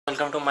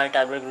Welcome to my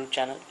tablet group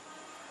channel.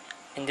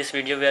 In this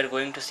video we are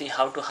going to see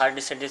how to hard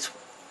reset this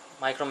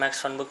Micromax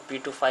Funbook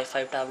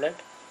P255 tablet.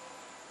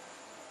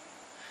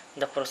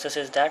 The process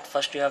is that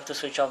first you have to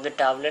switch off the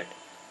tablet.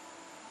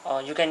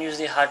 You can use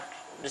the hard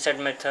reset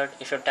method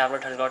if your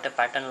tablet has got a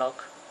pattern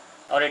lock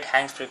or it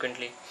hangs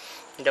frequently.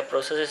 The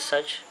process is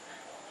such: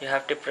 you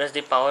have to press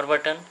the power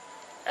button.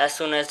 As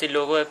soon as the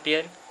logo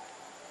appears,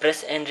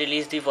 press and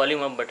release the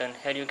volume up button.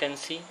 Here you can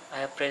see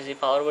I have pressed the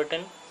power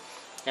button,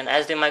 and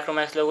as the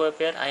Micromax logo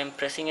appears, I am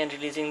pressing and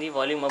releasing the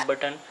volume up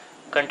button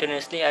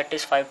continuously at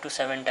least 5 to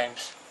 7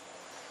 times.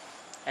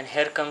 And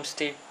here comes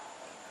the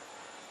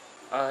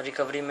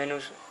recovery menu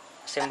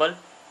symbol.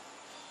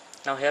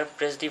 Now here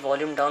press the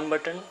volume down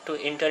button to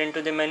enter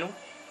into the menu.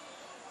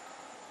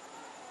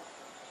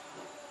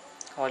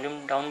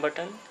 Volume down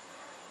button,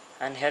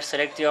 and here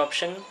select the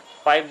option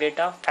Pipe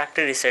Data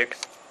Factory Reset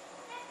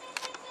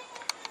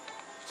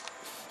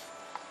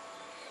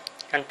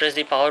and press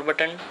the power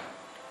button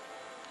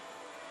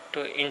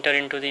to enter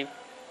into the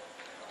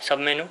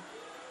submenu.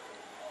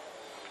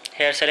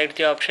 Here select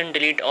the option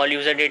Delete all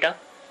user data.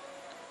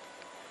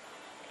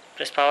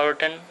 Press power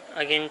button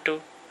again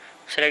to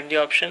select the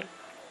option.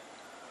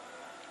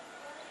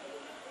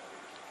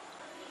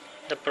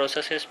 The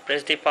process is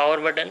press the power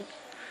button.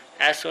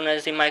 As soon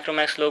as the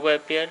Micromax logo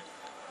appears,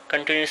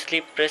 continuously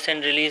press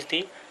and release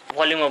the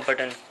volume up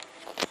button.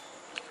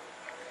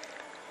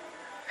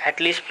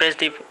 At least press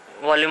the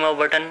volume up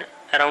button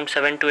around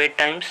 7 to 8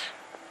 times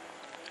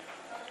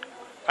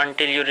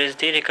until you reach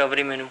the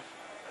recovery menu.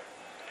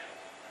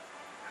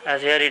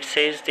 As here it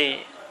says the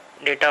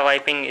data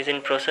wiping is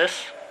in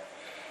process.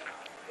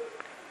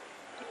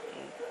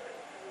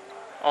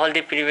 All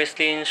the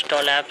previously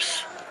installed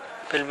apps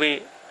will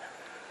be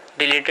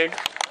deleted.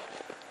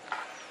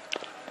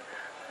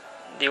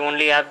 The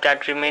only app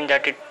that remains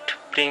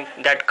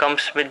that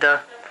comes with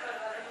the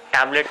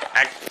tablet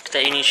at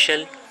the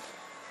initial.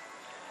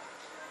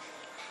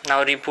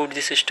 Now reboot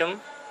the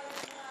system.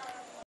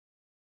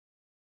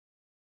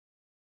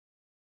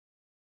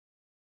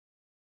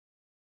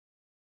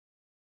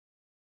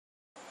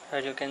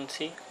 As you can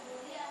see,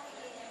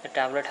 the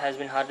tablet has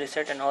been hard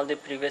reset and all the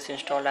previous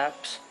installed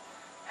apps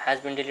has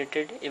been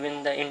deleted.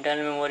 Even the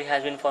internal memory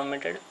has been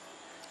formatted.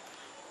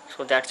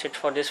 So that's it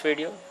for this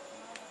video.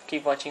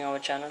 Keep watching our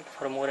channel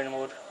for more and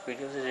more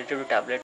videos related to tablet.